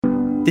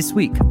This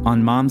week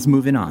on Moms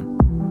Moving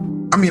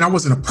On. I mean, I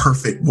wasn't a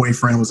perfect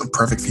boyfriend, I was a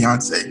perfect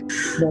fiance,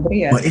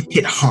 but it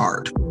hit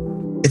hard.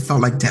 It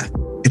felt like death.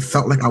 It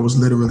felt like I was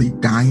literally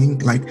dying.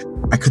 Like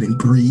I couldn't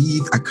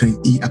breathe, I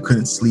couldn't eat, I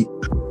couldn't sleep.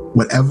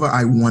 Whatever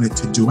I wanted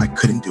to do, I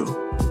couldn't do.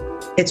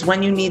 It's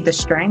when you need the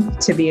strength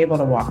to be able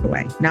to walk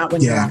away, not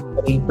when you're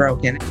already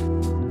broken.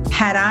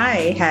 Had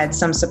I had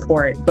some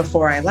support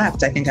before I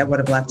left, I think I would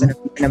have left in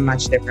a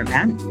much different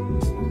manner.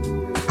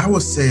 I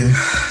would say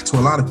to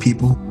a lot of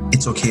people,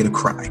 it's okay to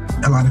cry.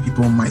 A lot of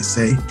people might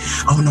say,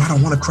 oh no, I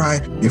don't want to cry.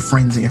 Your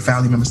friends and your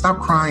family members, stop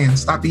crying,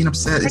 stop being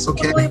upset. It's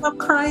okay. I can't believe I'm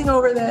crying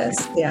over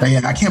this. Yeah,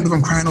 I can't believe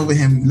I'm crying over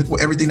him. Look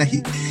what everything that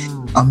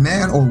a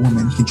man or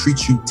woman can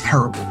treat you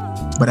terrible.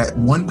 But at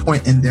one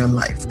point in their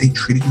life, they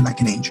treated you like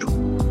an angel.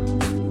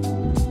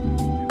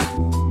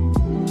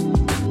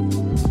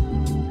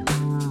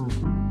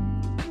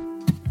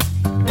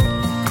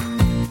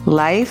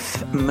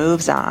 Life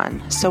moves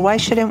on, so why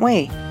shouldn't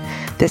we?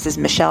 This is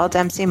Michelle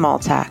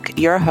Dempsey-Multack,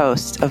 your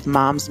host of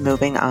Moms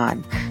Moving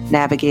On,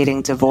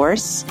 navigating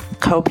divorce,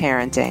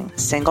 co-parenting,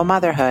 single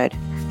motherhood,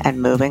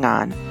 and moving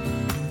on.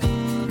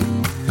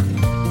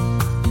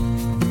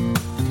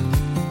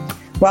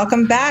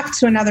 Welcome back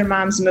to another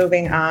Moms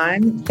Moving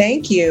On.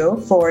 Thank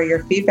you for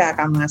your feedback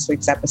on last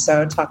week's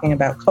episode, talking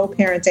about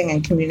co-parenting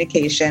and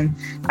communication.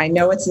 I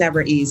know it's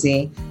never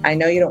easy. I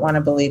know you don't want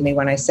to believe me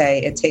when I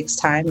say it takes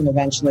time and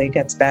eventually it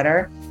gets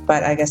better,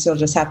 but I guess you'll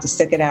just have to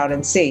stick it out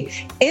and see.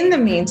 In the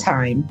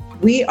meantime,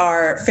 we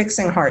are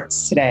fixing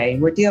hearts today.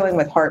 We're dealing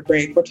with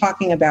heartbreak. We're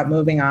talking about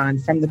moving on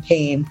from the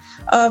pain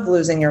of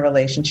losing your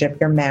relationship,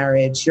 your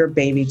marriage, your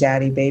baby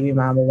daddy, baby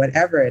mama,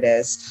 whatever it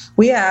is.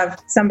 We have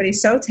somebody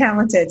so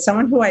talented,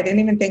 someone who I didn't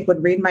even think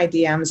would read my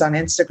DMs on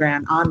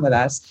Instagram on with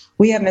us.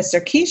 We have Mr.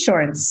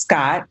 Keyshawn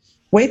Scott.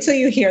 Wait till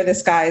you hear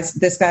this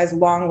guy's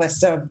long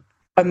list of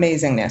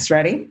amazingness.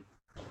 Ready?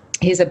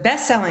 He's a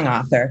best-selling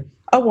author,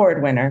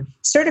 award winner,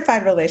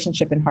 certified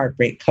relationship and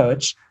heartbreak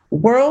coach,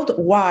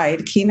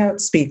 worldwide keynote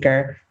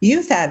speaker,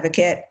 youth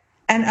advocate,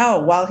 and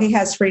while he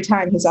has free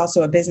time, he's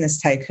also a business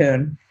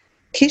tycoon.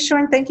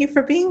 Keyshawn, thank you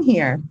for being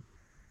here.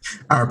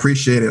 I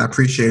appreciate it.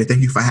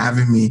 Thank you for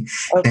having me.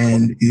 Okay.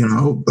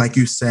 And, like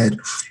you said,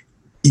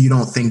 you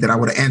don't think that I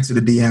would have answered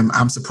the DM.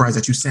 I'm surprised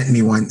that you sent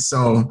me one.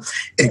 So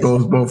it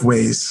goes both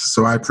ways.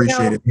 So I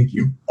appreciate it. Thank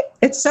you.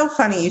 It's so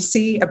funny. You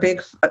see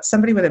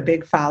somebody with a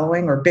big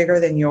following or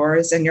bigger than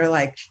yours, and you're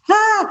like,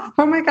 oh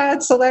my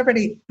God,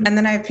 celebrity. And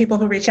then I have people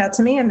who reach out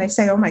to me and they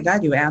say, oh my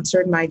God, you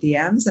answered my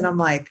DMs. And I'm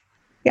like,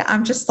 yeah,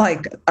 I'm just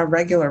like a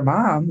regular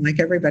mom,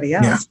 like everybody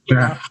else.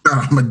 Yeah.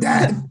 I'm a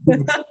dad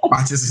who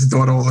watches his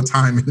daughter all the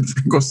time and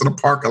goes to the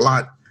park a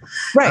lot.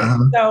 Right.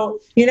 So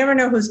you never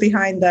know who's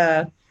behind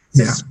the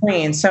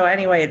screen. So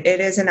anyway, it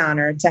is an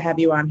honor to have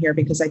you on here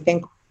because I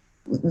think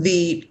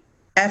the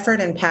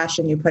effort and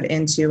passion you put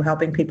into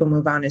helping people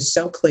move on is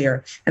so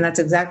clear. And that's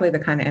exactly the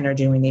kind of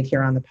energy we need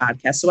here on the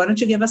podcast. So why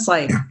don't you give us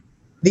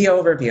the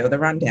overview, the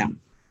rundown?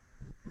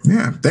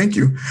 Yeah, thank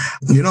you.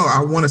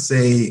 I want to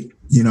say,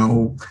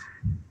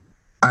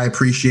 I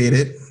appreciate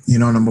it,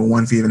 number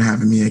one, for even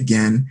having me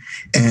again.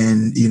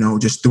 And,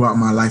 just throughout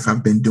my life,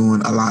 I've been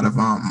doing a lot of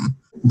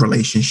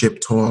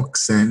relationship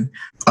talks and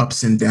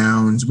ups and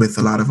downs with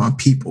a lot of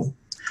people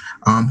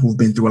who've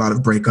been through a lot of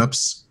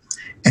breakups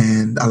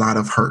and a lot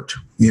of hurt.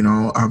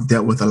 I've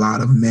dealt with a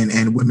lot of men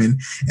and women,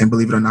 and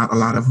believe it or not, a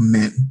lot of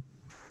men,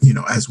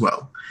 as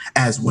well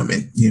as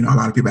women. A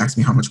lot of people ask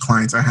me how much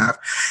clients I have,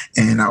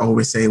 and I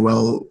always say,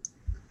 well,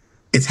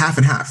 it's half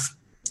and half.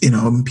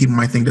 People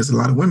might think there's a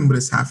lot of women, but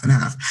it's half and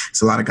half.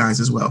 It's a lot of guys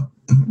as well.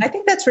 I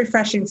think that's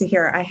refreshing to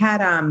hear. I had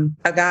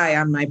a guy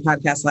on my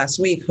podcast last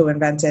week who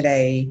invented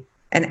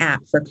an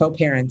app for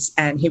co-parents.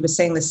 And he was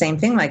saying the same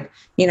thing,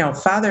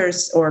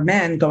 fathers or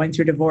men going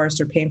through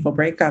divorce or painful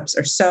breakups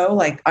are so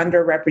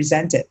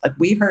underrepresented. Like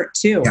we hurt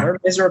too. Yeah. We're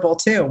miserable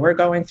too. We're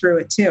going through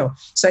it too.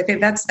 So I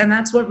think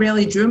that's what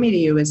really drew me to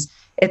you is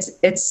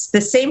it's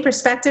the same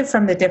perspective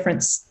from the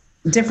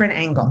different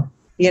angle,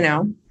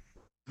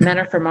 Men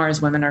are from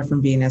Mars, women are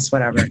from Venus,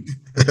 whatever.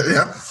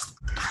 Yeah.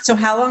 So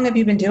how long have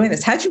you been doing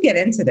this? How'd you get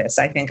into this?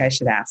 I think I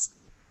should ask.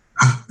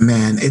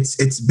 Man,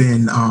 it's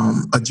been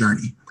a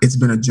journey. It's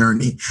been a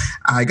journey.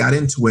 I got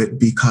into it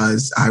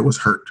because I was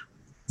hurt.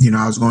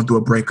 I was going through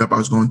a breakup. I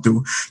was going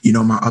through,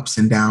 my ups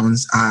and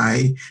downs.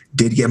 I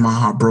did get my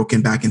heart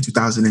broken back in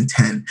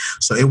 2010.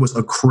 So it was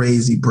a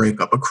crazy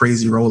breakup, a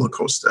crazy roller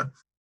coaster.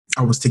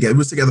 We was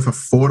together for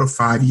 4 to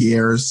 5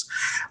 years.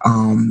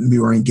 We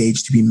were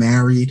engaged to be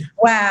married.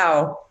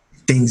 Wow.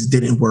 Things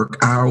didn't work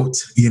out.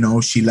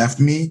 She left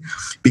me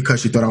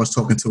because she thought I was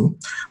talking to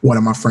one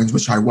of my friends,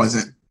 which I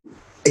wasn't.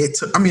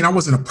 I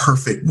wasn't a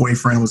perfect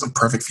boyfriend. I wasn't a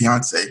perfect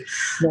fiance,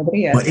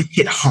 but it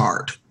hit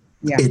hard.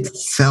 Yeah. It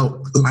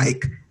felt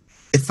like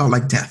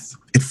death.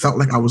 It felt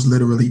like I was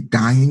literally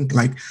dying.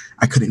 Like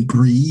I couldn't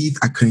breathe.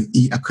 I couldn't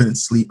eat. I couldn't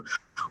sleep.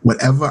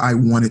 Whatever I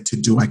wanted to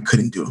do, I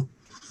couldn't do.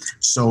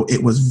 So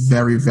it was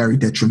very, very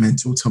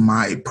detrimental to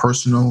my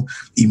personal,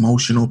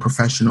 emotional,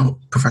 professional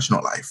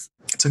life.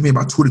 It took me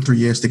about 2 to 3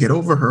 years to get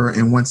over her.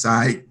 And once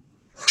I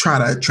try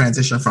to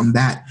transition from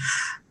that,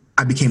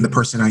 I became the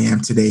person I am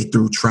today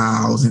through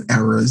trials and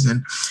errors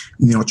and,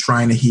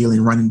 trying to heal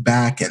and running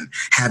back and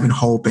having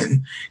hope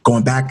and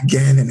going back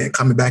again and then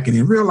coming back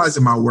and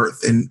realizing my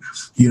worth and,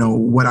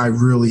 who I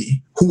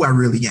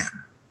really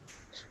am.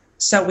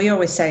 So we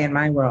always say in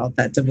my world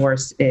that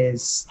divorce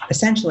is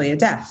essentially a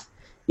death.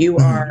 You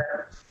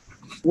are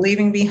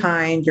leaving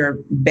behind, you're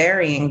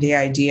burying the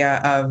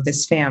idea of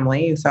this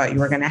family you thought you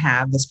were going to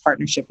have, this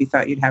partnership you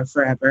thought you'd have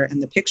forever,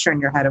 and the picture in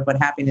your head of what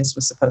happiness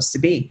was supposed to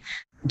be.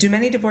 Do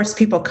many divorced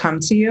people come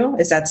to you?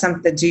 Is that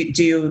something, do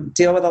you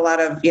deal with a lot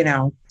of,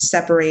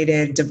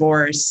 separated,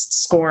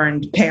 divorced,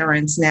 scorned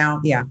parents now?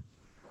 Yeah.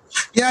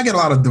 Yeah, I get a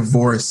lot of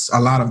divorce, or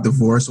a lot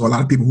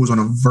of people who's on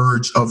a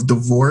verge of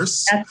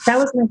divorce. That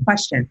was my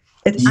question.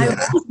 I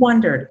always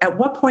wondered, at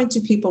what point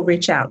do people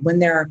reach out? When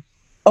they're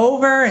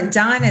over and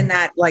done in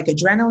that like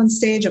adrenaline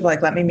stage of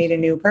like, let me meet a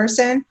new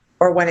person,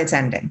 or when it's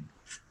ending?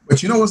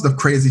 But what's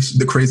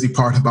the crazy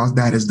part about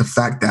that is the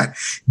fact that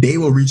they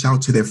will reach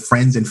out to their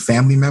friends and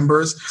family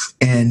members,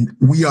 and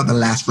we are the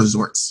last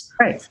resorts.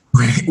 Right.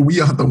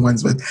 We are the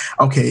ones with,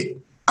 okay,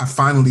 I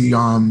finally,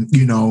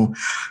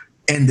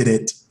 ended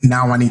it.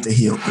 Now I need to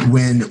heal.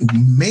 When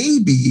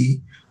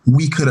maybe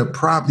we could have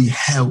probably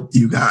helped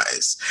you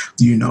guys,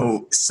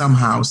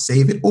 somehow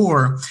save it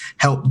or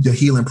help the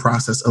healing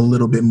process a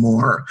little bit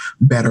more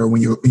better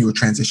when you were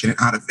transitioning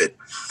out of it.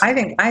 I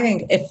think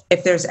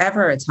if there's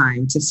ever a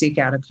time to seek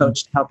out a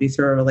coach to help you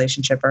through a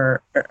relationship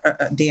or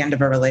the end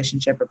of a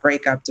relationship, a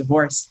breakup,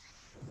 divorce,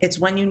 it's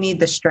when you need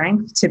the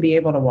strength to be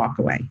able to walk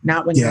away,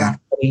 not when you're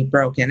actually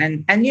broken.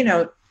 And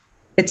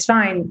it's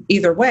fine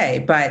either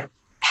way, but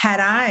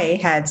had I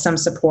had some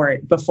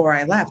support before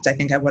I left, I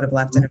think I would have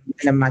left in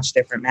a much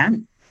different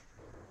manner.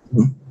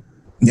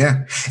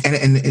 Yeah.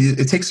 And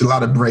it takes a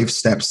lot of brave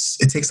steps.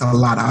 It takes a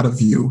lot out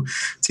of you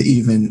to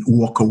even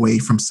walk away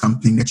from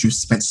something that you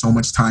spent so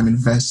much time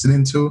invested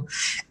into.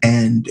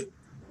 And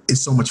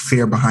there's so much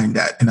fear behind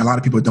that. And a lot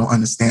of people don't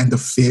understand the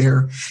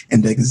fear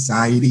and the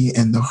anxiety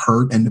and the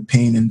hurt and the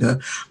pain and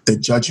the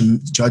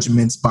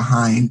judgments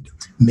behind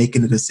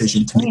making a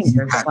decision to make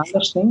you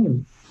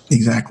happy.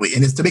 Exactly.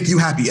 And it's to make you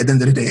happy at the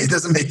end of the day. It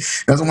doesn't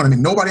want to make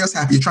nobody else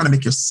happy. You're trying to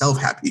make yourself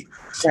happy.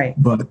 Right.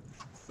 But,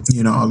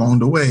 along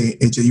the way,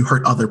 you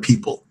hurt other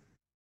people.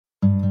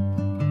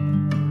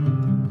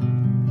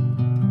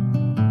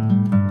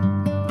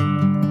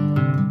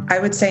 I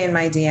would say in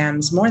my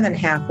DMs, more than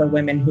half are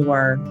women who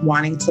are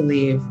wanting to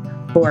leave,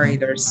 who are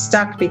either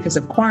stuck because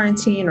of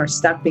quarantine or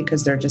stuck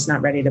because they're just not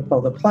ready to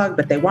pull the plug,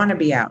 but they want to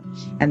be out.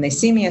 And they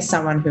see me as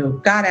someone who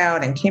got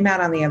out and came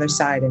out on the other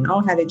side and,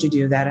 how did you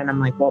do that? And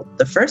I'm like, well,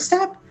 the first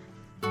step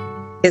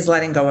is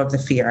letting go of the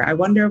fear. I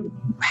wonder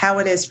how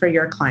it is for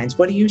your clients.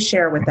 What do you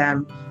share with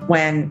them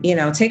when,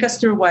 take us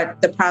through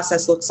what the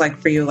process looks like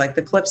for you, like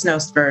the Clips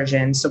Notes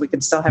version, so we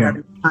could still have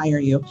everyone hire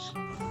you.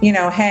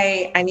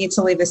 Hey, I need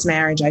to leave this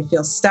marriage. I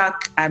feel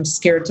stuck. I'm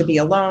scared to be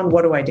alone.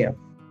 What do I do?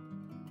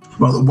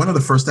 Well, one of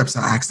the first steps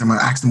I ask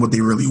them what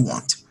they really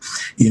want.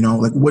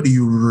 What do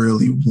you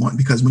really want?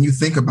 Because when you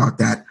think about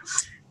that,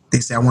 they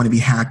say, I want to be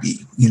happy,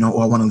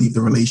 or I want to leave the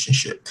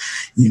relationship.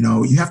 You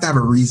have to have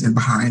a reason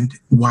behind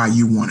why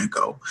you want to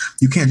go.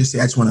 You can't just say,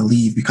 I just want to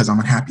leave because I'm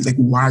unhappy. Like,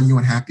 why are you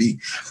unhappy?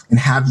 And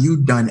have you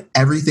done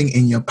everything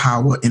in your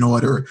power in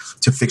order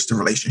to fix the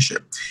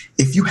relationship?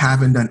 If you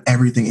haven't done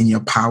everything in your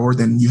power,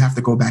 then you have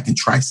to go back and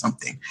try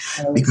something.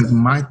 Because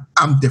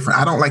I'm different.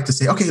 I don't like to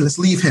say, okay, let's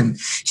leave him.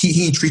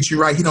 He ain't treat you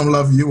right. He don't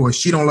love you or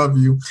she don't love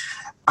you.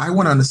 I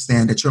want to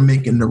understand that you're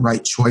making the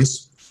right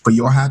choice for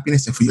your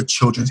happiness and for your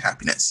children's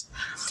happiness.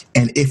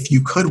 And if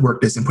you could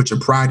work this and put your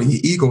pride and your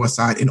ego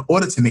aside in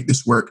order to make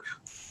this work,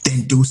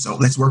 then do so.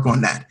 Let's work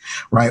on that,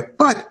 right?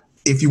 But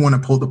if you want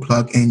to pull the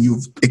plug and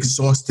you've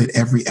exhausted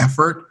every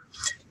effort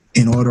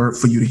in order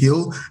for you to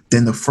heal,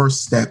 then the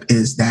first step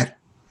is that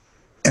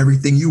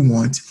everything you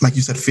want, like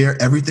you said, fear,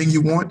 everything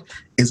you want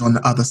is on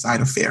the other side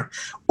of fear.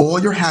 All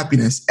your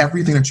happiness,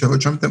 everything that you ever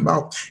dreamt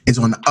about is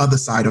on the other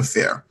side of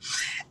fear.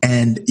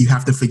 And you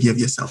have to forgive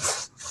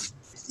yourself.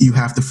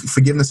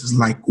 Forgiveness is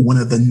like one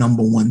of the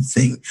number one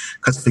thing,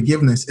 because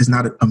forgiveness is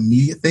not an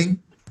immediate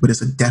thing, but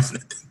it's a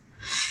definite thing.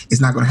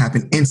 It's not going to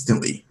happen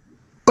instantly,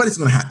 but it's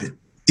going to happen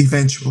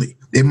eventually.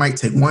 It might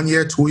take 1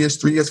 year, 2 years,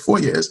 3 years,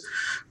 4 years,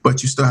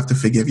 but you still have to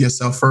forgive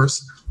yourself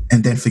first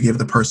and then forgive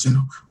the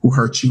person who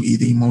hurt you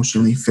either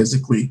emotionally,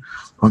 physically,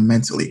 or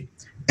mentally.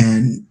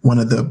 And one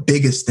of the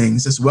biggest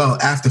things as well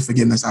after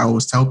forgiveness, I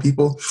always tell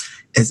people,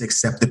 is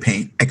accept the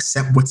pain,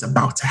 accept what's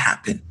about to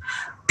happen.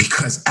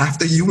 Because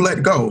after you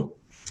let go,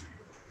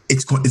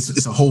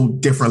 it's a whole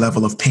different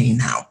level of pain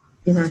now,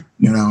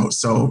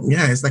 So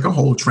it's like a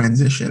whole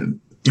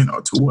transition,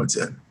 towards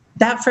it.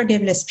 That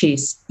forgiveness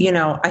piece,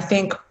 I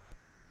think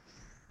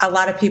a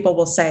lot of people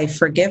will say,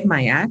 forgive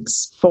my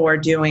ex for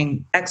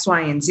doing X, Y,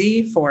 and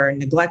Z, for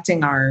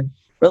neglecting our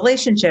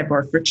relationship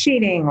or for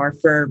cheating or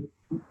for,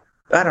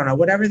 I don't know,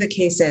 whatever the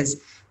case is.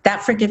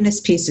 That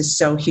forgiveness piece is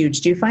so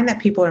huge. Do you find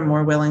that people are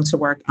more willing to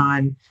work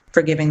on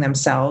forgiving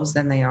themselves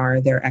than they are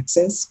their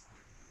exes?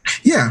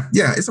 Yeah,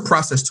 it's a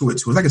process to it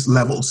too. It's like it's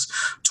levels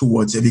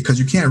towards it, because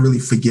you can't really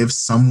forgive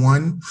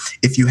someone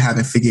if you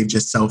haven't forgave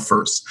yourself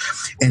first.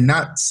 And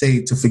not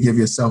say to forgive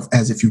yourself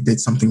as if you did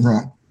something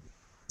wrong,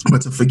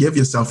 but to forgive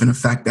yourself in the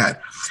fact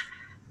that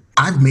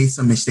I've made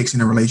some mistakes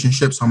in a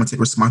relationship, so I'm gonna take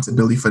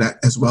responsibility for that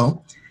as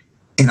well.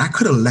 And I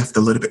could have left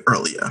a little bit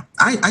earlier.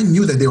 I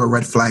knew that there were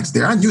red flags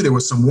there. I knew there were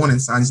some warning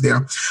signs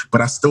there, but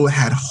I still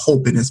had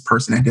hope in this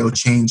person that they'll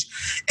change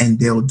and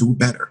they'll do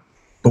better.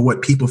 But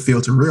what people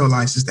fail to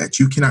realize is that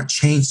you cannot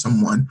change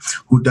someone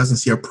who doesn't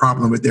see a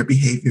problem with their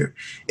behavior.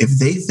 If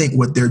they think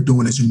what they're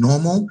doing is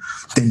normal,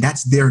 then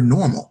that's their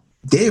normal.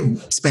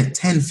 They've spent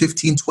 10,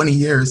 15, 20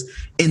 years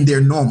in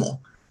their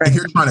normal. Right. And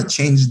you're trying to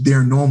change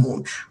their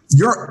normal.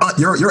 You're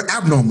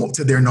abnormal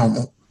to their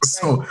normal.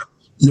 So right.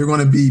 You're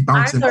going to be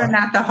bouncing. I learned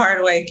that the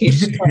hard way,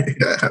 Keisha.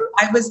 Yeah.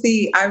 I was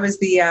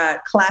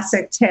the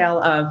classic tale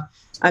of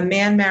a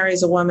man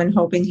marries a woman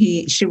hoping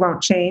she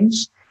won't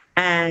change,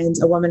 and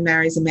a woman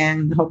marries a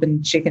man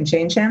hoping she can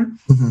change him.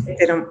 Mm-hmm. It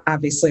didn't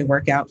obviously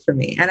work out for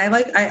me. And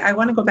I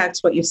want to go back to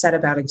what you said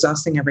about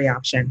exhausting every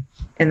option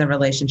in the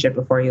relationship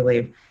before you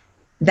leave.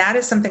 That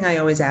is something I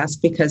always ask,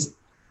 because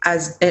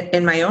as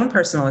in my own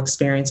personal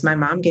experience, my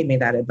mom gave me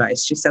that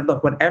advice. She said,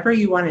 look, whatever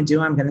you want to do,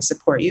 I'm going to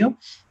support you,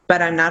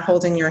 but I'm not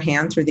holding your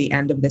hand through the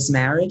end of this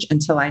marriage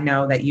until I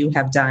know that you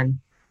have done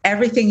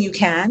everything you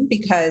can,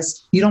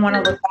 because you don't want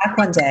to look back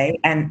one day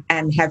and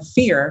have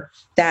fear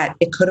that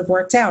it could have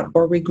worked out,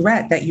 or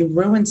regret that you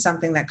ruined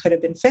something that could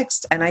have been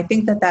fixed. And I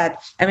think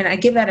I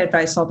give that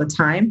advice all the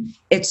time.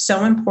 It's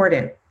so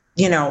important,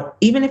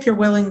 even if you're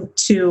willing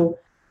to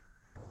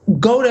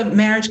go to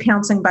marriage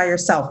counseling by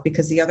yourself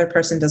because the other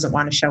person doesn't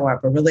want to show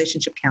up, or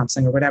relationship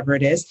counseling, or whatever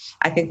it is.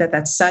 I think that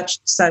that's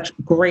such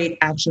great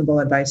actionable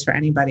advice for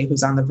anybody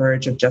who's on the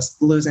verge of just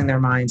losing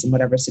their minds in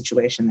whatever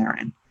situation they're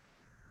in.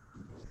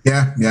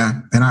 Yeah.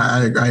 And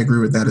I agree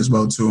with that as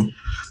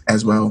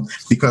well,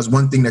 because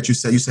one thing that you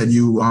said,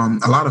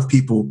 a lot of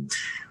people,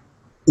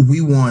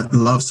 we want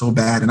love so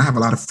bad. And I have a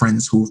lot of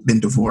friends who've been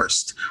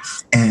divorced,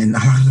 and a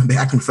lot of them, they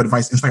ask me for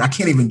advice. It's like, I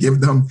can't even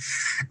give them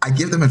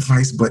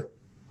advice, but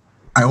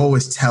I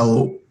always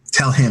tell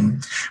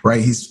him,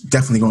 right? He's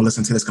definitely going to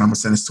listen to this, because I'm going to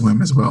send this to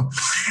him as well.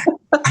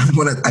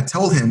 I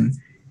told him,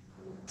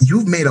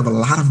 you've made a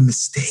lot of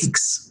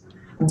mistakes.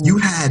 You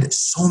had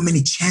so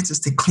many chances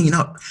to clean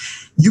up.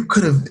 You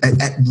could have,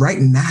 right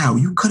now,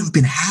 you could have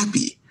been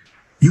happy.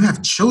 You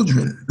have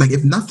children. Like,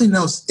 if nothing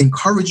else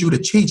encourage you to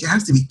change, it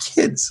has to be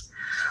kids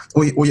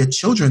or your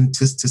children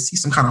to see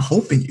some kind of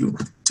hope in you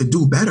to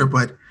do better.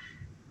 But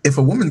if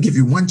a woman gives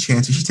you one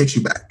chance and she takes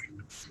you back,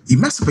 you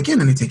mess up again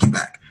and they take you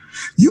back,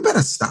 you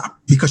better stop,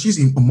 because she's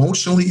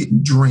emotionally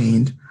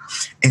drained.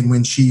 And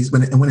when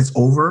it's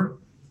over,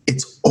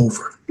 it's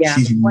over. Yeah.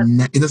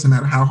 It doesn't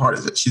matter how hard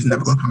it is. She's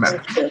never going to come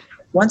back.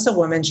 Once a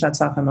woman shuts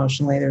off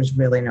emotionally, there's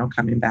really no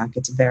coming back.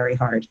 It's very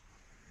hard.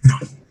 No.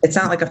 It's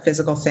not like a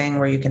physical thing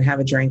where you can have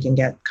a drink and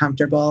get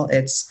comfortable.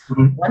 It's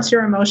once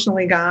you're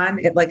emotionally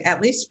gone,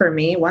 at least for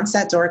me, once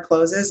that door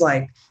closes,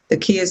 like the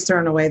key is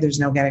thrown away, there's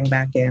no getting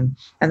back in.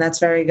 And that's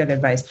very good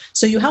advice.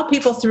 So you help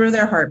people through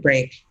their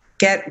heartbreak,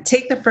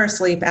 take the first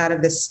leap out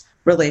of this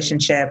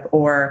relationship,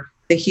 or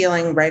the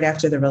healing right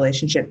after the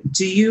relationship.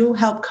 Do you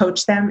help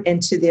coach them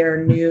into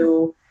their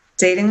new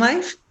dating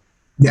life?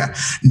 Yeah,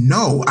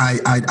 no,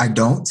 I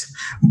don't,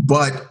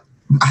 but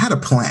I had a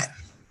plan.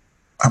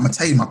 I'm going to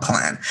tell you my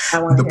plan.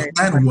 The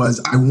plan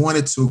was, I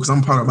wanted to, because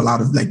I'm part of a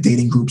lot of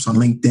dating groups on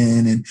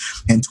LinkedIn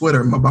and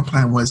Twitter. My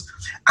plan was,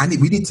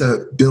 we need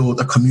to build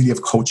a community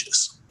of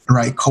coaches,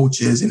 right?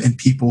 Coaches and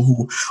people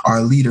who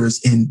are leaders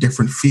in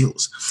different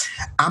fields.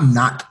 I'm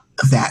not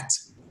that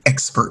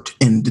expert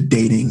in the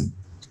dating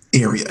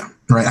area,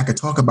 right? I could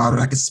talk about it.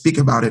 I could speak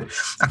about it.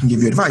 I can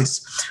give you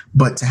advice,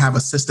 but to have a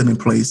system in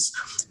place,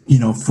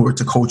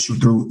 to coach you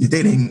through your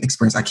dating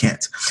experience, I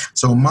can't.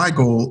 So my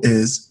goal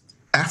is,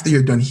 after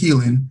you're done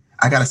healing,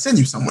 I got to send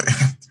you somewhere,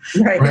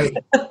 right?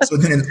 So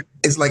then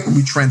it's like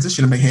we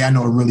transition and hey, I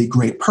know a really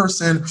great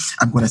person.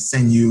 I'm going to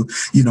send you,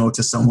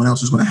 to someone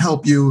else who's going to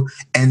help you.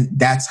 And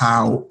that's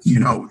how,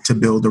 to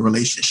build a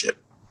relationship.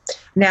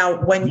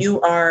 Now, when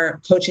you are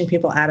coaching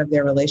people out of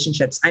their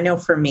relationships, I know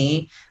for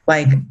me,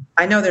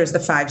 I know there's the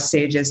 5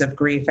 stages of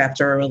grief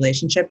after a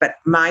relationship, but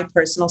my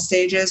personal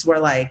stages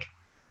were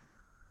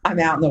I'm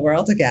out in the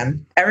world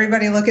again.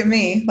 Everybody look at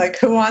me.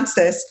 Who wants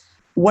this?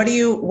 What do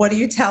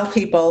you tell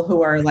people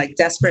who are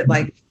desperate,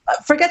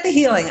 forget the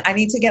healing. I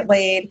need to get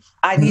laid.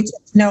 I need to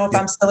know if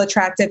I'm still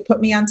attractive. Put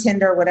me on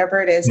Tinder, whatever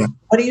it is. Yeah.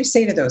 What do you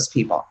say to those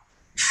people?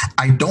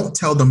 I don't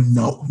tell them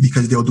no,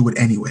 because they'll do it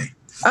anyway.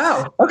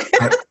 Oh, okay.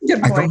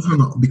 Good point. I don't tell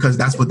them because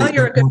that's what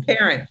you're a good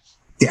parent.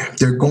 Yeah,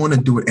 they're going to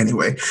do it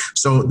anyway.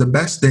 So the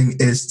best thing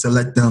is to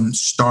let them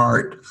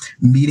start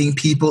meeting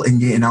people and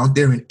getting out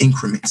there in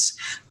increments.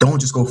 Don't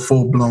just go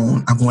full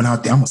blown. I'm going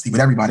out there. I'm going to sleep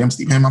with everybody. I'm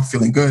sleeping with him. I'm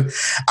feeling good.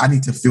 I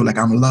need to feel like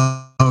I'm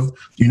loved.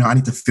 I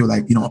need to feel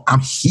like, I'm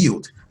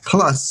healed.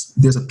 Plus,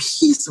 there's a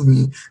piece of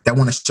me that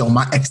want to show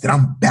my ex that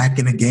I'm back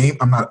in the game.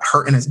 I'm not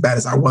hurting as bad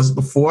as I was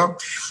before,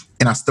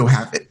 and I still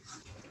have it.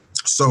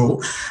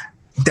 So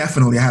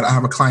Definitely. I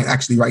have a client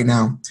actually right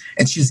now,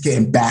 and she's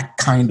getting back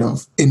kind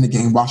of in the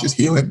game while she's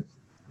healing.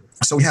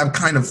 So we have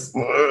kind of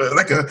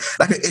like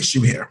an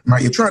issue here,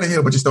 right? You're trying to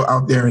heal, but you're still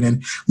out there. And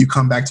then you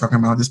come back talking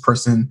about this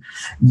person,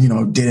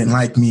 didn't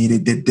like me. They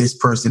did this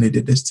person. They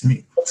did this to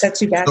me. It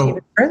sets you back even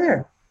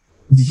further.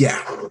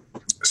 Yeah.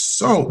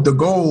 So the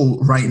goal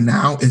right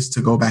now is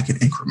to go back in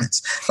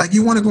increments. Like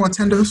you want to go on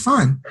Tinder, it's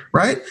fine,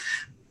 right?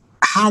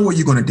 How are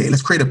you going to date?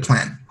 Let's create a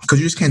plan, because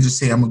you just can't just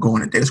say, I'm going to go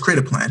on a date. Let's create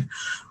a plan.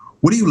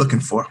 What are you looking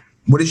for?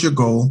 What is your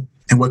goal?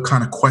 And what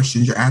kind of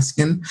questions you're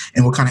asking,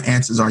 and what kind of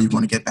answers are you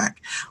going to get back?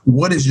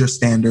 What is your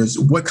standards?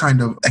 What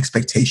kind of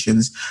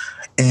expectations?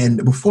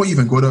 And before you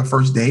even go to a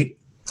first date,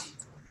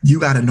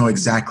 you got to know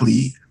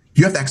exactly,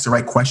 you have to ask the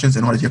right questions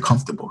in order to get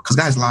comfortable. Because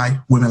guys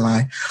lie, women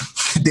lie.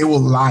 They will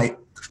lie,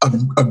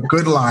 a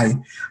good lie,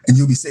 and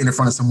you'll be sitting in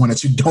front of someone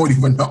that you don't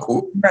even know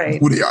who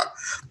they are.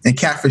 And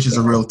catfish is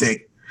a real thing.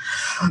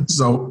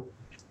 So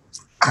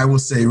I will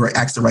say,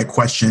 ask the right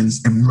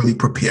questions and really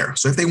prepare.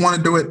 So if they want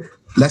to do it,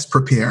 let's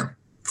prepare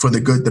for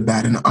the good, the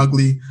bad, and the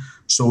ugly,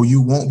 so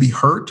you won't be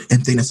hurt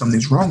and think that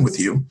something's wrong with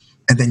you.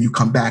 And then you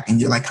come back and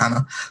you're like kind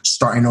of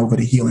starting over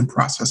the healing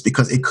process,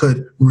 because it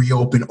could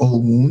reopen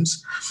old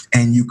wounds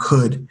and you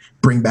could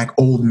bring back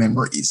old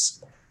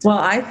memories. Well,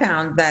 I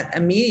found that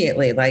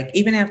immediately, like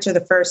even after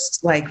the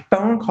first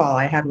phone call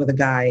I had with a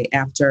guy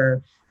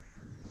after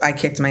I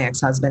kicked my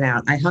ex-husband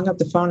out, I hung up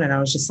the phone and I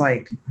was just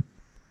like,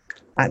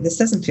 this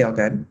doesn't feel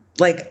good.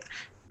 Like,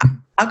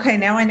 okay,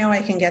 now I know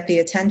I can get the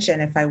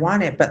attention if I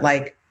want it, but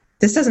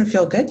this doesn't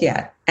feel good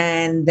yet.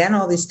 And then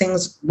all these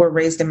things were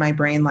raised in my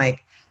brain.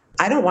 Like,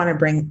 I don't want to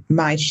bring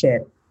my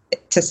shit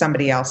to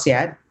somebody else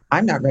yet.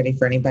 I'm not ready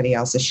for anybody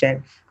else's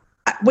shit.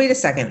 Wait a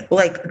second.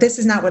 This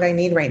is not what I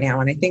need right now.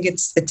 And I think it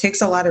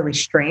takes a lot of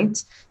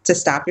restraint to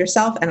stop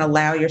yourself and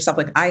allow yourself.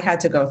 I had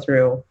to go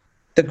through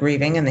the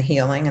grieving and the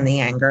healing and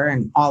the anger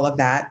and all of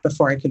that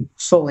before I could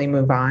fully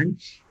move on.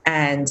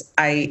 And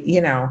I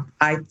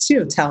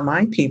too tell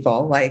my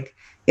people,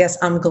 yes,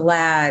 I'm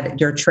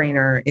glad your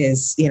trainer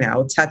is,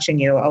 touching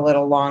you a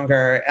little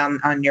longer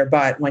on your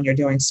butt when you're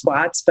doing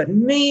squats, but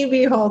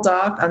maybe hold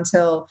off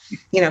until,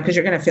 because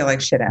you're going to feel like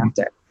shit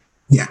after.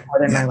 Yeah.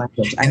 My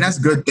language. And that's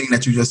a good thing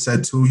that you just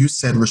said too. You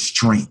said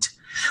restraint.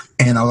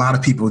 And a lot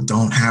of people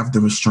don't have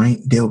the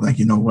restraint. They'll be like,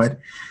 you know what?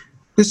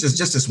 This is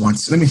just this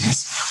once. Let me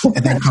just,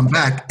 and then come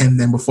back. And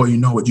then before you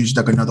know it, you just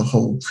dug another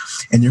hole.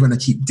 And you're going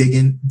to keep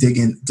digging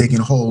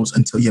holes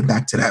until you're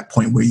back to that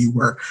point where you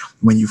were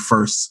when you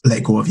first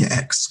let go of your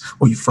ex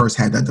or you first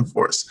had that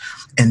divorce.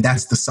 And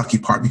that's the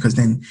sucky part, because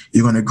then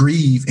you're going to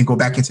grieve and go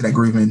back into that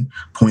grieving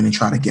point and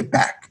try to get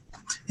back.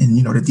 And,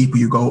 the deeper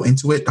you go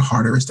into it, the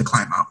harder it is to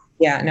climb out.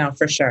 Yeah, no,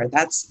 for sure.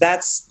 That's,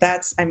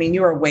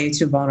 you are way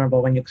too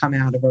vulnerable when you come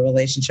out of a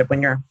relationship,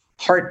 when you're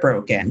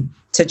heartbroken,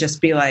 to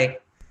just be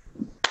like,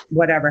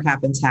 whatever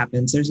happens,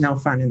 happens. There's no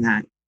fun in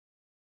that.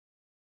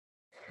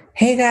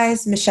 Hey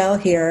guys, Michelle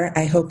here.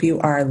 I hope you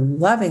are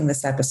loving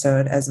this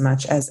episode as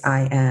much as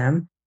I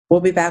am. We'll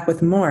be back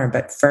with more,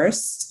 but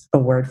first, a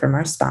word from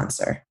our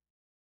sponsor.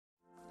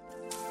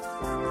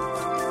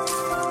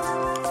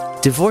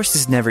 Divorce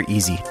is never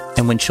easy,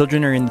 and when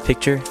children are in the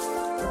picture,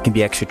 it can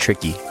be extra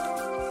tricky,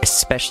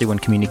 especially when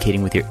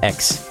communicating with your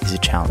ex is a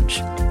challenge.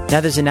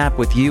 Now there's an app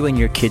with you and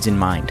your kids in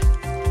mind.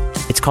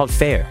 It's called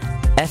FAIR,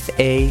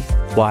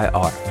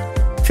 F-A-Y-R.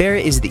 FAIR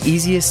is the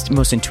easiest,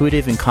 most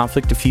intuitive, and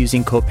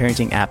conflict-diffusing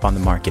co-parenting app on the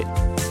market.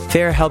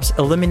 FAIR helps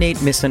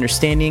eliminate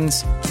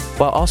misunderstandings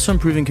while also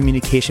improving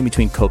communication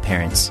between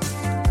co-parents.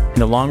 In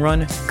the long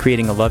run,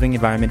 creating a loving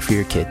environment for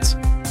your kids.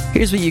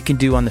 Here's what you can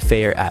do on the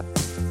FAIR app.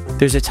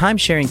 There's a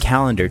time-sharing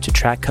calendar to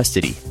track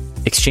custody,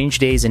 exchange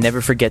days, and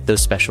never forget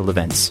those special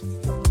events.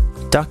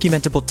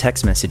 Documentable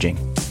text messaging,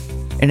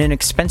 and an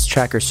expense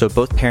tracker so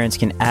both parents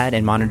can add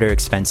and monitor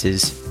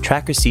expenses,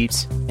 track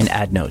receipts, and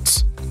add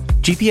notes.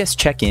 GPS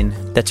check-in,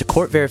 that's a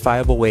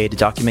court-verifiable way to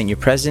document your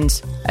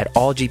presence at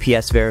all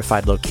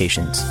GPS-verified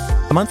locations.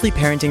 A monthly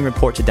parenting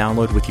report to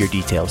download with your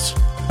details.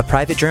 A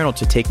private journal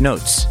to take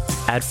notes,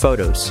 add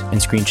photos,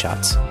 and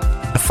screenshots.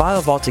 A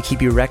file vault to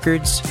keep your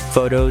records,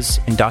 photos,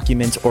 and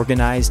documents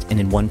organized and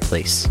in one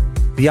place.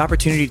 The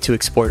opportunity to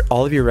export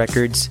all of your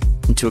records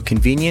into a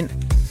convenient,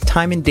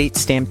 time and date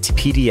stamped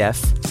PDF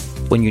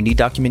when you need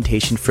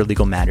documentation for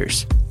legal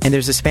matters. And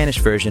there's a Spanish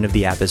version of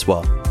the app as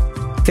well.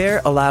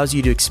 FAIR allows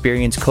you to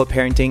experience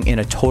co-parenting in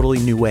a totally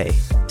new way.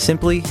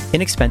 Simply,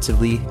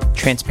 inexpensively,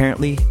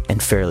 transparently,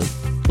 and fairly.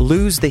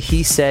 Lose the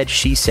he said,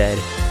 she said,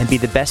 and be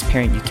the best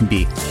parent you can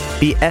be.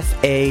 Be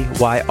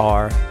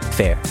FAYR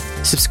FAIR.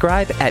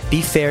 Subscribe at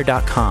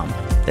befair.com.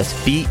 That's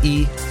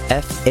BEFAYR.com.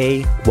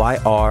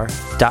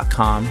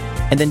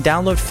 And then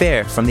download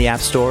FAIR from the App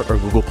Store or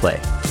Google Play.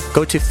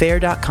 Go to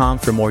fair.com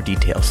for more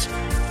details.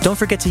 Don't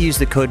forget to use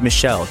the code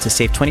Michelle to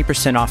save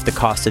 20% off the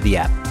cost of the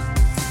app.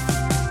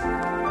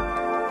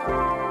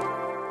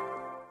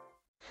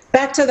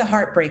 Back to the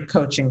heartbreak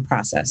coaching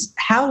process.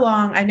 How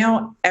long? I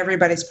know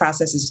everybody's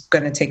process is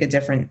going to take a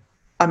different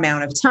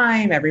amount of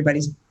time.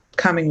 Everybody's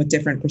coming with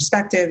different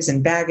perspectives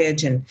and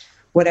baggage and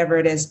whatever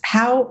it is.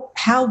 How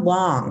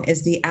long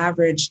is the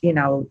average,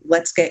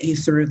 let's get you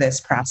through this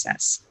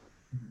process?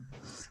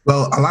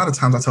 Well, a lot of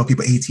times I tell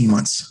people 18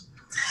 months.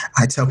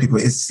 I tell people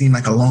it seemed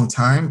like a long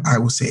time. I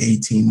will say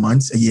 18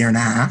 months, a year and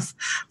a half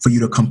for you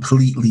to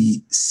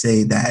completely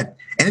say that.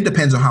 And it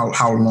depends on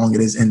how long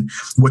it is and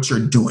what you're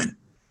doing.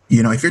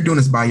 If you're doing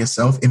this by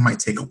yourself, it might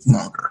take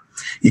longer.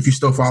 If you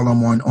still follow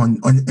him on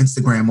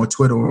Instagram or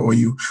Twitter, or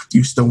you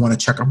still want to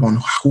check up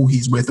on who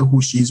he's with or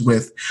who she's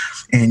with,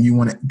 and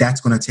that's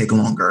going to take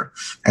longer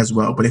as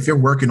well. But if you're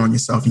working on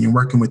yourself and you're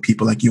working with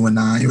people like you and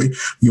I, or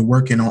you're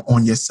working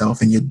on yourself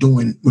and you're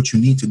doing what you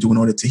need to do in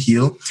order to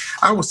heal,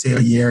 I would say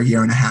a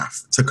year and a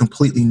half to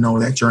completely know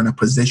that you're in a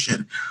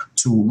position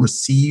to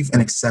receive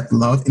and accept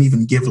love and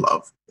even give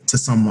love to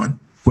someone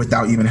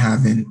without even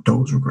having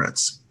those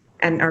regrets.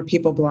 And are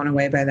people blown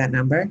away by that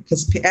number?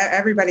 Because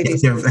everybody...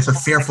 That's a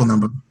fearful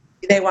number.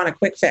 They want a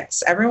quick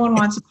fix. Everyone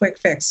wants a quick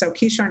fix. So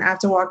Keyshawn, I have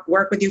to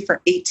work with you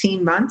for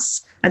 18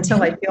 months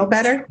until I feel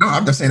better? No,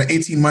 I'm just saying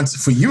 18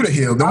 months for you to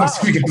heal.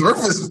 Once you can work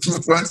for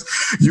 6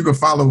 months, you can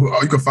follow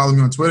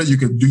me on Twitter. You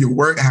can do your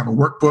work. I have a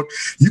workbook.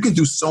 You can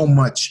do so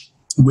much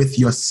with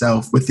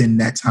yourself within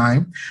that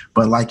time.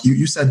 But like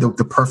you said,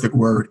 the perfect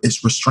word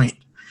is restraint.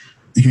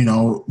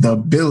 The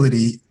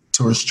ability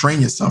to restrain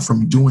yourself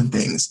from doing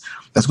things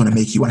that's going to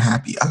make you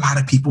unhappy. A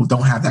lot of people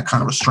don't have that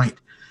kind of restraint.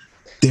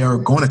 They're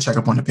going to check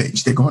up on the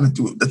page. They're going to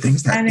do the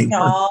things that... And it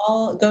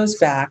all goes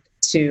back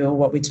to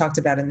what we talked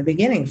about in the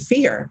beginning,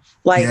 fear.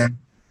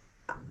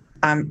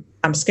 I'm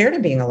scared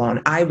of being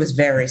alone. I was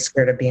very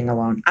scared of being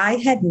alone. I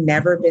had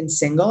never been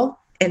single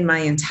in my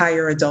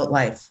entire adult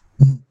life.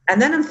 Mm-hmm.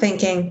 And then I'm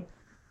thinking,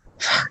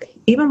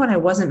 even when I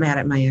wasn't mad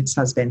at my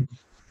ex-husband,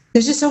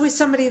 there's just always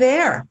somebody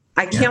there.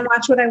 I can't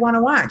watch what I want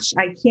to watch.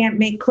 I can't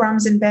make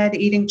crumbs in bed,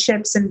 eating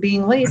chips and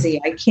being lazy.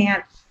 I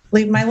can't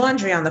leave my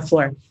laundry on the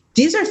floor.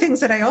 These are things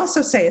that I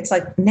also say, it's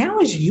like, now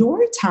is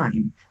your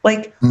time.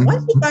 Like,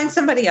 once you find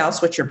somebody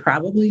else, which you're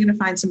probably going to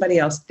find somebody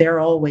else, they're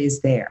always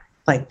there.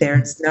 Like,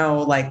 there's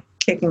no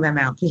kicking them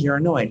out because you're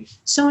annoyed.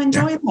 So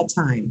enjoy that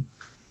time.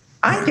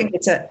 I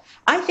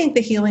think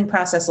the healing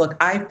process, look,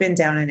 I've been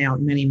down and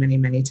out many, many,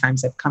 many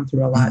times. I've come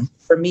through a lot.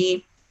 For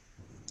me,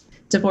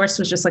 divorce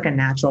was just like a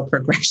natural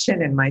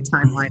progression in my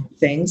timeline of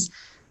things.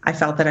 I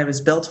felt that I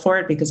was built for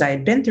it because I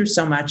had been through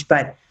so much,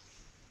 but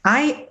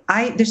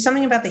there's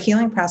something about the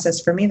healing process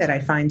for me that I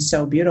find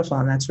so beautiful.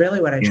 And that's really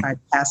what I try to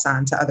pass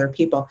on to other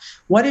people.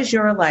 What is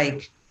your,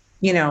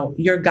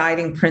 your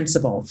guiding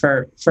principle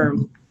for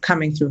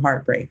coming through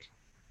heartbreak?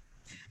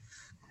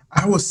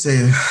 I would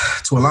say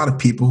to a lot of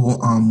people,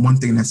 one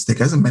thing that sticks,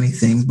 there's many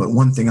things, but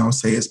one thing I would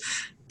say is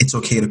it's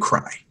okay to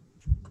cry.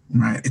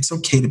 Right. It's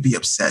okay to be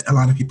upset. A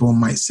lot of people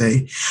might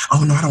say,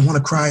 oh, no, I don't want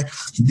to cry.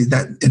 You did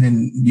that. And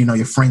then,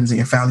 your friends and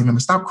your family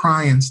members, stop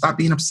crying, stop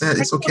being upset.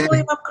 It's okay. I can't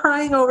believe I'm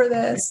crying over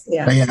this.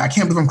 Yeah. I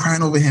can't believe I'm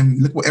crying over him.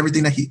 Look what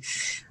everything that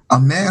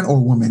a man or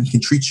woman can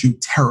treat you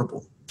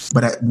terrible.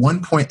 But at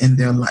one point in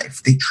their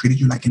life, they treated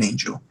you like an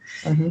angel.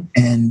 Mm-hmm.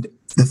 And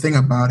the thing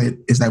about it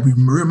is that we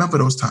remember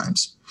those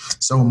times.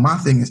 So my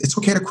thing is, it's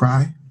okay to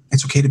cry.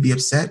 It's okay to be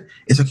upset.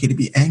 It's okay to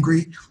be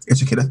angry.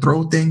 It's okay to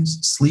throw things,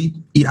 sleep,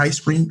 eat ice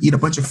cream, eat a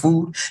bunch of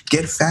food,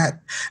 get fat,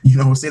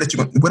 say that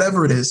you're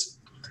whatever it is,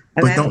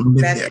 and but don't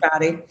live there.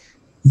 Body.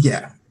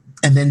 Yeah.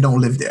 And then don't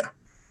live there.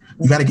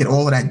 You got to get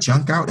all of that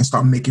junk out and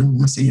start making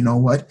room and say, you know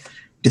what?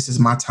 This is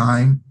my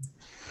time.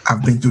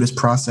 I've been through this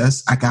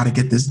process. I got to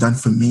get this done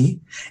for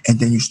me.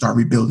 And then you start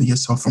rebuilding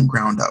yourself from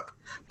ground up.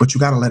 But you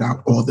got to let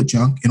out all the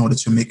junk in order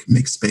to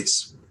make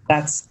space.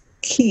 That's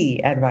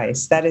key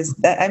advice.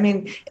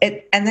 And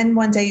then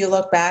one day you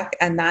look back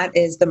and that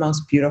is the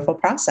most beautiful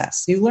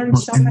process. You learn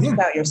so much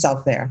about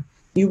yourself there.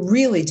 You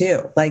really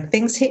do.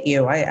 Things hit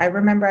you. I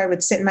remember I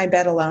would sit in my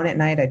bed alone at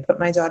night. I'd put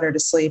my daughter to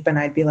sleep and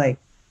I'd be like,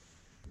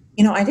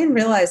 I didn't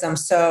realize I'm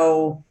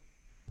so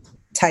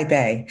type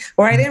A,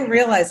 or I didn't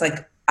realize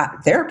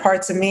there are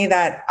parts of me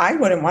that I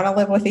wouldn't want to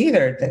live with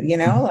either.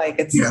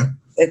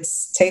 It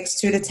takes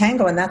two to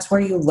tango, and that's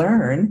where you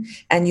learn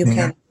and you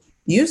can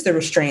use the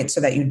restraint so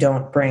that you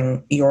don't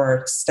bring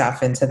your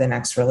stuff into the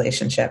next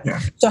relationship. Yeah.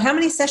 So how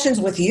many sessions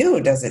with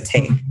you does it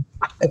take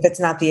if it's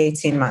not the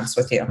 18 months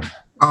with you?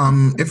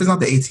 If it's not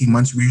the 18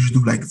 months, we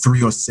usually do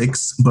 3 or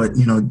 6, but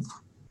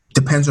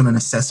depends on an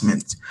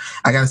assessment.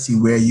 I got to see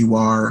where you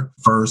are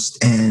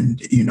first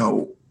and,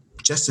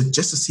 just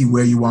to see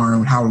where you are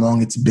and how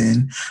long it's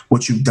been,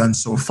 what you've done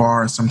so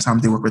far.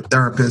 Sometimes they work with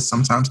therapists.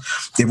 Sometimes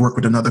they work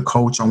with another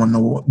coach. I want to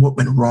know what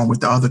went wrong with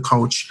the other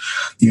coach,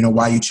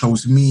 why you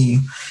chose me.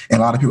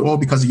 And a lot of people,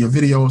 because of your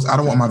videos. I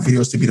don't want my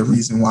videos to be the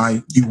reason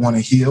why you want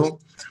to heal.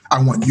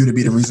 I want you to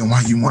be the reason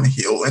why you want to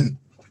heal. And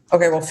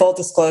okay, well, full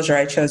disclosure,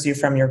 I chose you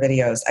from your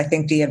videos. I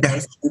think the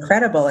advice is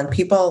incredible. And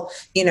people,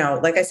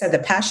 like I said, the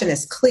passion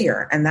is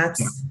clear. And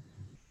that's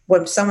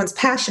when someone's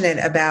passionate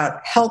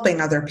about helping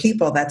other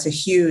people, that's a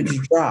huge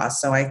draw.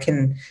 So I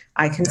can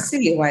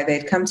see why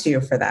they'd come to you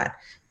for that.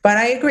 But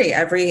I agree.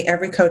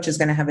 Every coach is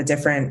going to have a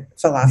different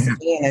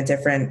philosophy and a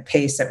different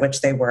pace at which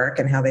they work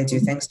and how they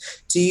do things.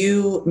 Do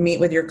you meet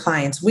with your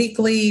clients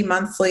weekly,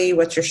 monthly?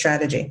 What's your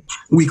strategy?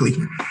 Weekly.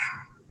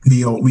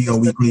 We go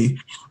weekly.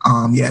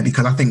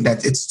 Because I think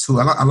that it's too,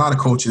 a lot of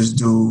coaches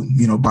do,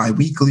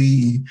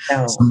 bi-weekly,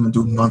 some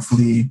do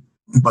monthly,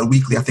 but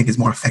weekly I think is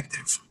more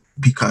effective.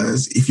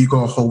 Because if you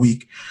go a whole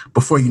week,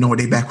 before you know it,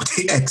 they back with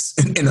the ex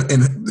in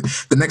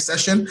the next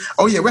session.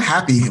 Oh yeah, we're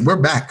happy. We're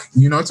back.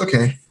 It's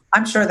okay.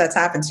 I'm sure that's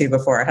happened to you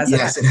before.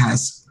 Yes, it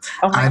has.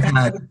 Oh I've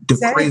had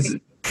the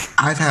crazy.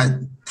 I've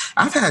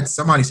had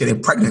somebody say they're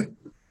pregnant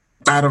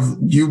out of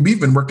you. We've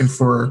been working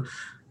for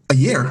a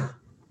year.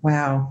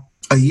 Wow.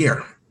 A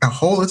year. A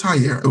whole entire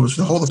year. It was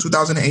the whole of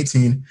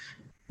 2018.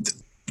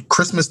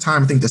 Christmas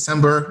time, I think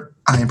December,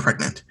 I am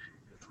pregnant.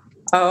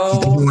 Oh. He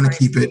didn't want to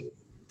keep it.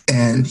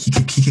 And he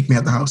kicked me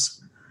out the house.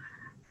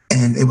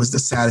 And it was the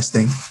saddest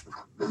thing.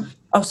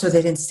 Oh, so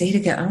they didn't stay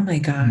together. Oh, my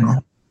God.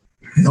 No.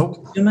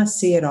 Nope. You must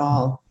see it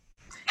all.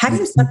 How do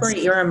you separate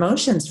your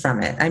emotions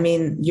from it? I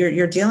mean,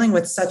 you're dealing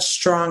with such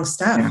strong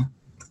stuff. Yeah.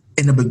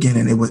 In the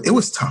beginning, it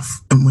was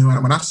tough. And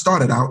when I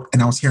started out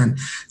and I was hearing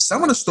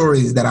some of the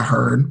stories that I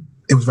heard,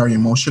 it was very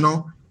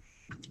emotional.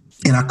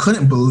 And I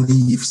couldn't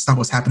believe stuff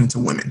was happening to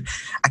women.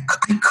 I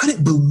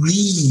couldn't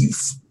believe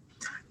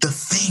the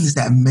things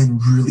that men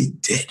really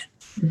did.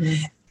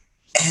 Mm-hmm.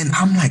 And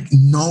I'm like,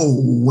 no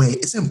way.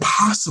 It's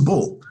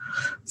impossible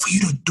for you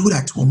to do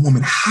that to a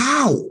woman.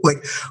 How?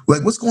 Like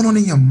what's going on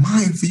in your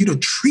mind for you to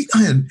treat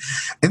her?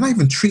 And not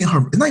even treating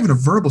her, it's not even the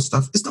verbal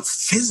stuff. It's the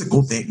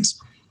physical things.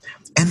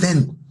 And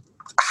then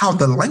how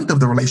the length of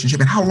the relationship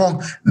and how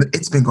long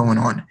it's been going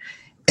on.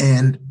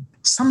 And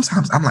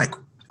sometimes I'm like,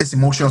 it's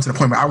emotional to the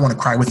point where I want to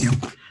cry with you.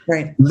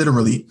 Right.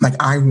 Literally, like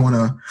I want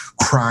to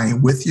cry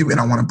with you and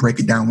I want to break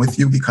it down with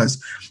you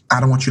because I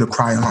don't want you to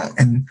cry alone.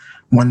 And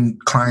when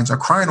clients are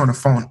crying on the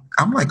phone,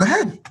 I'm like, go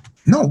ahead.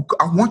 No,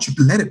 I want you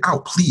to let it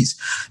out, please.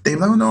 They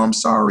let me know I'm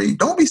sorry.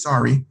 Don't be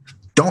sorry.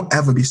 Don't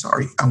ever be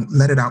sorry.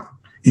 Let it out,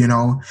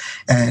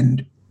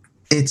 and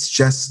it's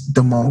just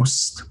the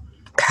most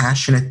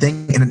passionate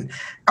thing. And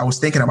I was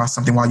thinking about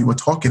something while you were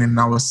talking and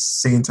I was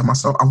saying to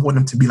myself, I want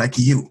them to be like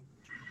you.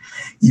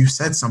 You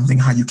said something,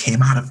 how you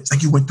came out of it. It's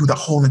like you went through the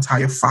whole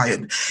entire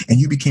fire and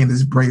you became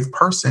this brave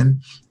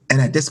person.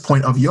 And at this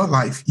point of your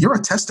life, you're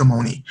a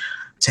testimony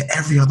to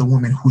every other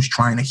woman who's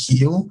trying to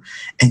heal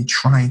and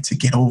trying to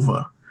get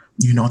over,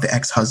 the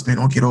ex-husband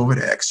or get over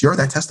the ex. You're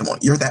that testimony.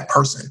 You're that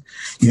person,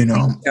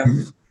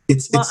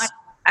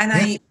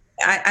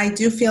 I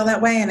do feel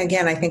that way. And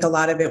again, I think a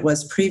lot of it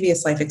was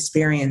previous life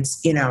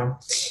experience,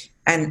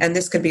 and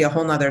this could be a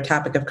whole nother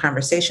topic of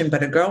conversation,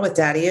 but a girl with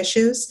daddy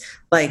issues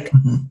like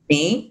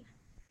me,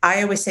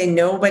 I always say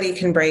nobody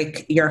can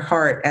break your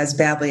heart as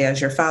badly as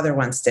your father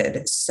once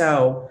did.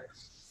 So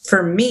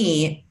for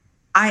me,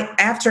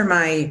 after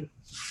my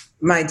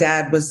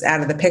dad was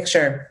out of the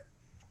picture,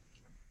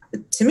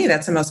 to me,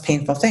 that's the most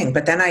painful thing.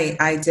 But then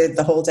I did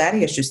the whole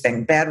daddy issues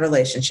thing, bad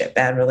relationship,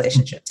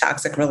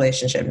 toxic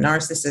relationship,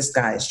 narcissist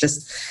guys,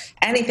 just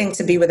anything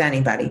to be with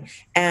anybody.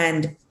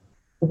 And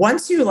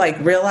once you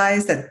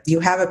realize that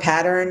you have a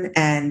pattern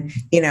and,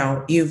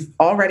 you've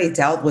already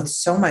dealt with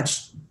so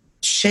much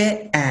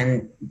shit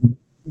and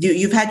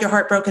you've had your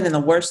heart broken in the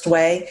worst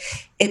way,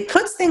 it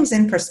puts things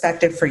in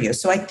perspective for you.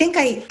 So I think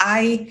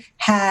I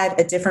had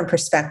a different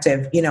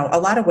perspective. A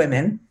lot of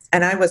women,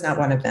 and I was not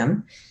one of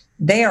them,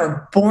 they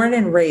are born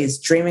and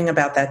raised dreaming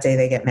about that day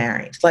they get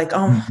married.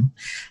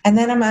 And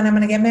then I'm going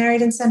to get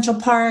married in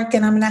Central Park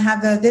and I'm going to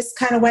have this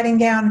kind of wedding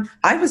gown.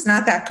 I was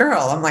not that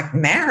girl.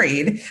 I'm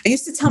married. I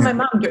used to tell my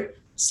mom,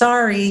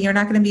 sorry, you're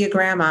not going to be a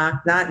grandma.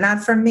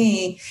 Not for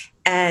me.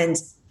 And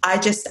I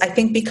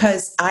think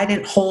because I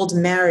didn't hold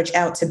marriage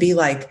out to be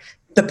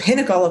the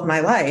pinnacle of my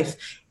life,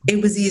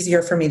 it was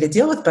easier for me to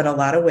deal with. But a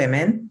lot of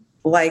women,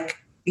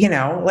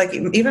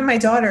 even my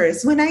daughter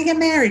is, when I get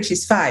married,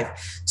 she's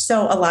 5.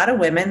 So a lot of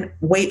women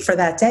wait for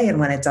that day. And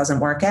when it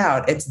doesn't work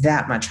out, it's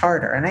that much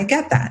harder. And I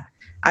get that.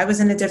 I was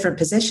in a different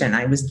position.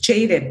 I was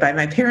jaded by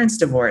my parents'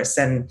 divorce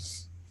and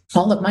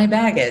all of my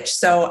baggage.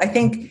 So I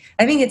think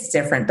it's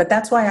different, but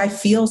that's why I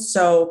feel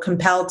so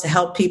compelled to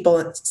help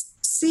people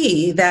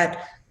see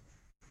that,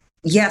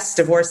 yes,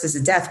 divorce is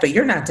a death, but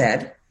you're not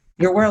dead.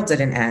 Your world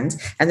didn't end.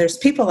 And there's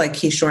people like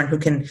Keishorn who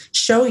can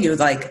show you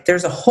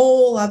there's a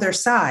whole other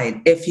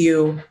side if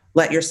you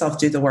let yourself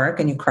do the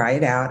work and you cry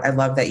it out. I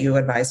love that you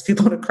advise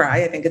people to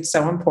cry. I think it's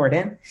so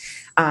important,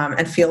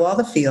 and feel all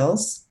the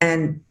feels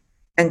and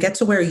get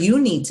to where you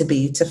need to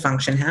be to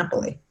function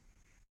happily.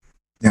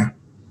 Yeah.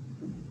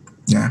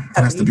 Yeah.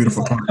 And that's the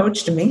beautiful part.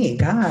 Coached me.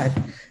 God.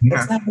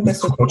 Yeah. We're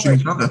coaching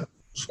each other.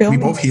 We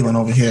both healing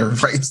over here,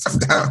 writing stuff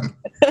down.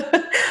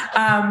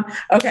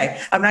 Okay,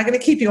 I'm not going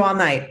to keep you all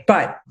night,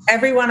 but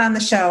everyone on the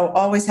show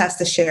always has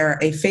to share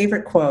a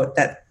favorite quote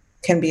that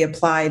can be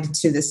applied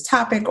to this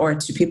topic or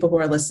to people who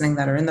are listening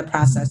that are in the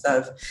process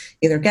of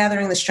either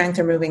gathering the strength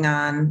or moving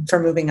on,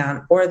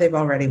 or they've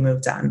already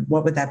moved on.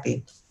 What would that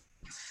be?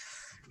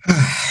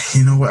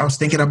 I was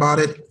thinking about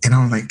it and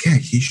I was like, yeah,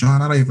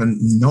 Keishorn, I don't even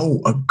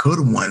know a good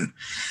one.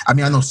 I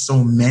mean, I know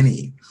so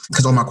many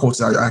because all my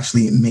quotes are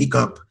actually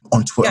makeup.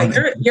 on Twitter.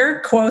 Yeah, your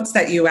quotes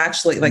that you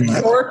actually like,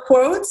 your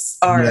quotes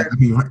are. Yeah, I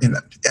mean,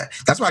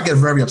 that's why I get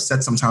very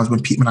upset sometimes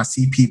when I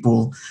see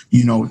people,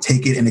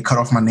 take it and they cut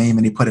off my name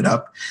and they put it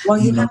up. Well,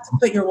 you have to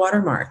put your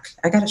watermark.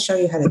 I got to show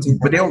you how to do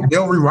that. But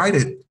they'll rewrite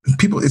it.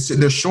 People,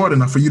 they're short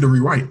enough for you to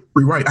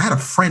rewrite. I had a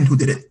friend who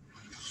did it.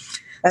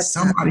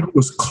 Somebody who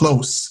was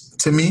close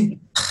to me.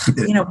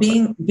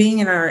 Being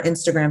in our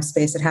Instagram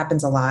space, it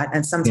happens a lot,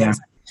 and sometimes.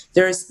 Yeah.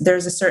 There's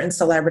a certain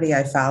celebrity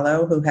I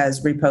follow who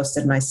has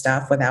reposted my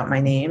stuff without my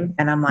name.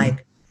 And I'm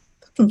like,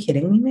 fucking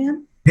kidding me,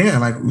 man? Yeah.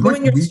 Like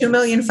your 2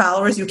 million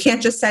followers, you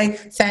can't just say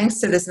thanks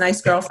to this nice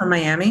girl from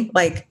Miami.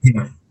 Like,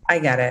 I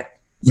get it.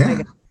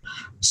 Yeah.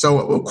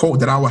 So a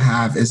quote that I will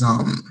have is,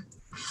 I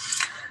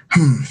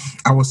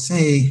will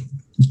say,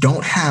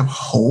 don't have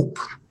hope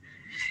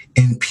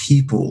in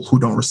people who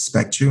don't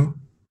respect you.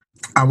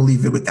 I will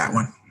leave it with that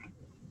one.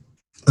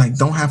 Like,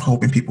 don't have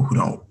hope in people who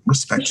don't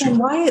respect you.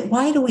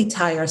 Why do we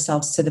tie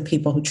ourselves to the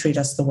people who treat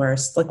us the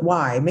worst? Like,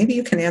 why? Maybe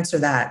you can answer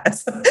that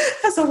as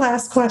a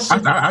last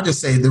question. I just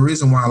say the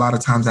reason why a lot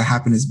of times that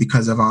happens is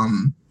because of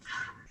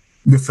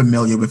we're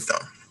familiar with them.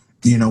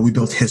 We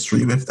built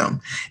history with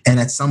them.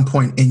 And at some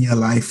point in your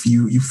life,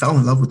 you fell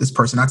in love with this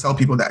person. I tell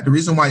people that the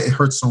reason why it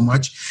hurts so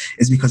much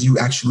is because you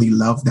actually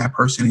love that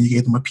person and you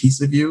gave them a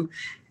piece of you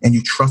and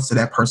you trusted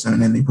that person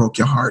and then they broke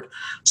your heart.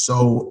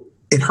 So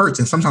it hurts.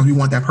 And sometimes we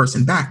want that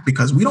person back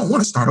because we don't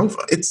want to start over.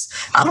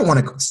 I don't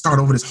want to start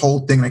over this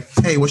whole thing like,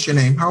 hey, what's your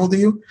name? How old are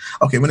you?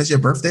 Okay, when is your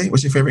birthday?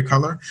 What's your favorite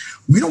color?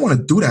 We don't want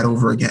to do that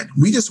over again.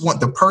 We just want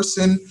the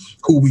person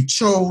who we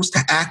chose to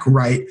act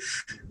right,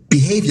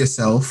 behave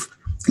yourself,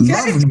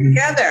 Get it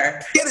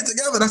together. Get it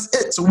together. That's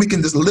it. So we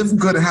can just live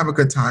good and have a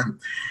good time.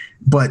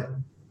 But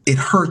it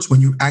hurts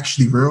when you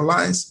actually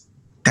realize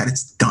that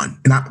it's done.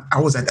 And I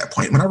was at that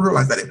point when I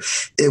realized that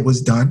it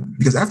was done,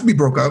 because after we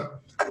broke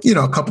up,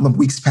 a couple of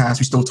weeks passed,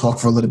 we still talked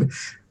for a little bit,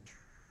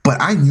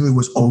 but I knew it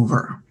was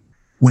over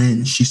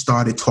when she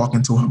started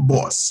talking to her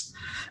boss,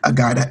 a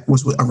guy that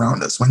was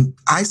around us. When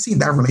I seen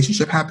that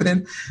relationship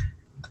happening,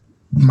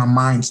 my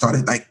mind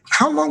started like,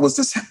 how long was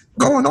this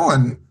going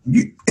on?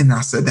 And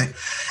I said that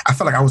I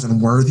felt like I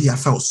wasn't worthy. I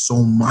felt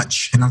so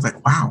much. And I was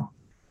like, wow,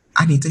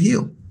 I need to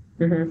heal.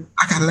 Mm-hmm.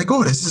 I got to let go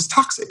of this. This is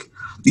toxic.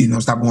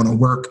 Stop going to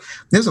work.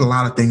 There's a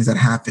lot of things that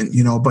happen,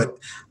 but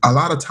a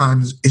lot of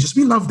times it's just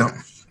we love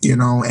them.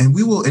 And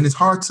we will, and it's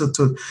hard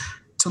to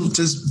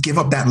just give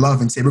up that love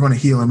and say, we're going to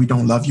heal and we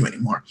don't love you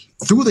anymore.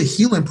 Through the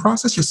healing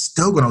process, you're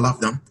still going to love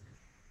them.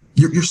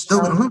 You're still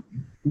going to love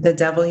them. The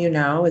devil you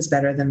know is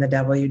better than the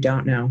devil you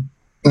don't know.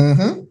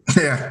 Mm-hmm.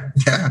 Yeah.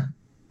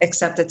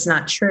 Except it's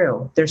not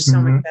true. There's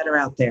so much better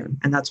out there.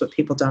 And that's what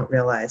people don't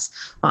realize.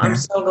 Well, I'm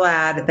so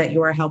glad that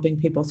you are helping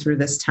people through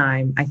this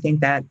time. I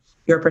think that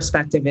your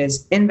perspective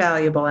is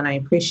invaluable, and I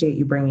appreciate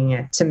you bringing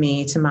it to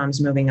me, to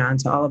Moms Moving On,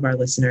 to all of our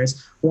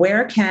listeners.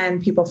 Where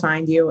can people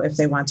find you if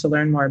they want to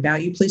learn more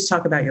about you? Please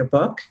talk about your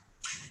book.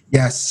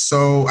 Yes.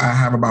 So I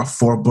have about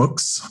 4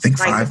 books. I think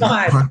 5.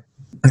 I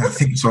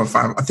think so.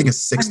 5. I think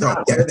it's 6 though.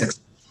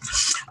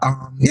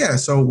 Yeah.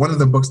 So one of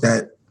the books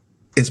that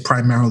is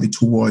primarily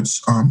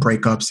towards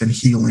breakups and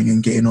healing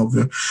and getting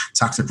over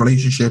toxic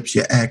relationships,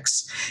 your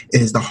ex,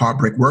 is the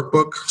Heartbreak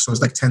Workbook. So it's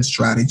like 10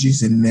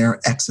 strategies in there,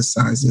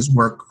 exercises,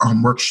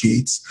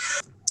 worksheets,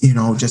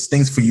 just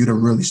things for you to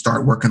really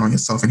start working on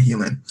yourself and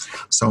healing.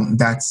 So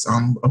that's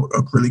a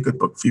really good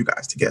book for you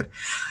guys to get.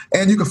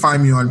 And you can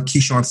find me on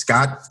Keyshawn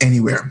Scott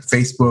anywhere,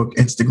 Facebook,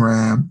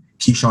 Instagram,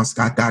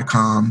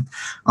 KeyshawnScott.com.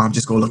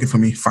 Just go looking for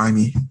me, find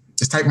me.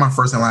 Just type my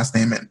first and last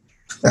name in.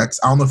 I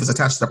don't know if it's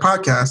attached to the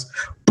podcast,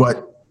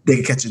 but they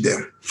can catch it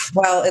there.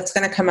 Well, it's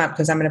going to come up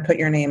because I'm going to put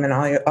your name and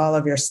all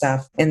of your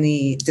stuff in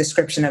the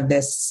description of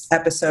this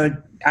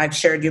episode. I've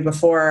shared you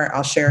before.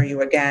 I'll share you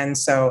again.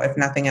 So if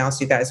nothing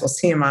else, you guys will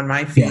see him on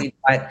my feed.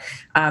 Yeah.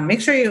 But make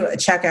sure you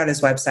check out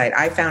his website.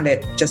 I found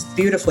it just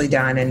beautifully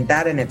done, and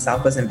that in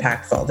itself was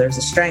impactful. There's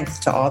a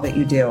strength to all that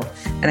you do,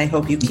 and I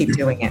hope you keep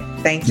doing it.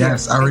 Thank you.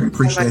 Yes, I really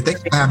appreciate it.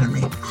 Thanks for having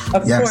me.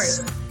 Of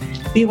course.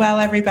 Be well,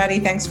 everybody.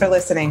 Thanks for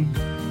listening.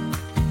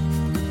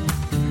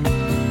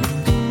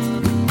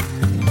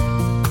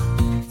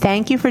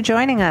 Thank you for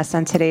joining us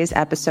on today's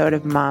episode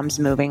of Moms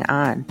Moving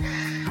On.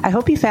 I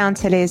hope you found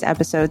today's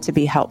episode to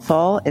be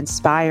helpful,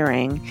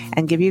 inspiring,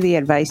 and give you the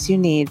advice you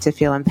need to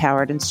feel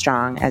empowered and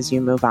strong as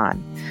you move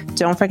on.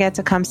 Don't forget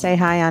to come say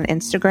hi on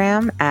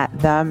Instagram at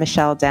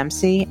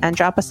 @MichelleDempsey and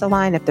drop us a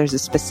line if there's a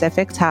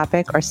specific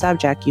topic or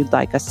subject you'd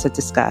like us to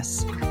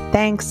discuss.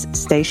 Thanks.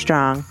 Stay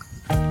strong.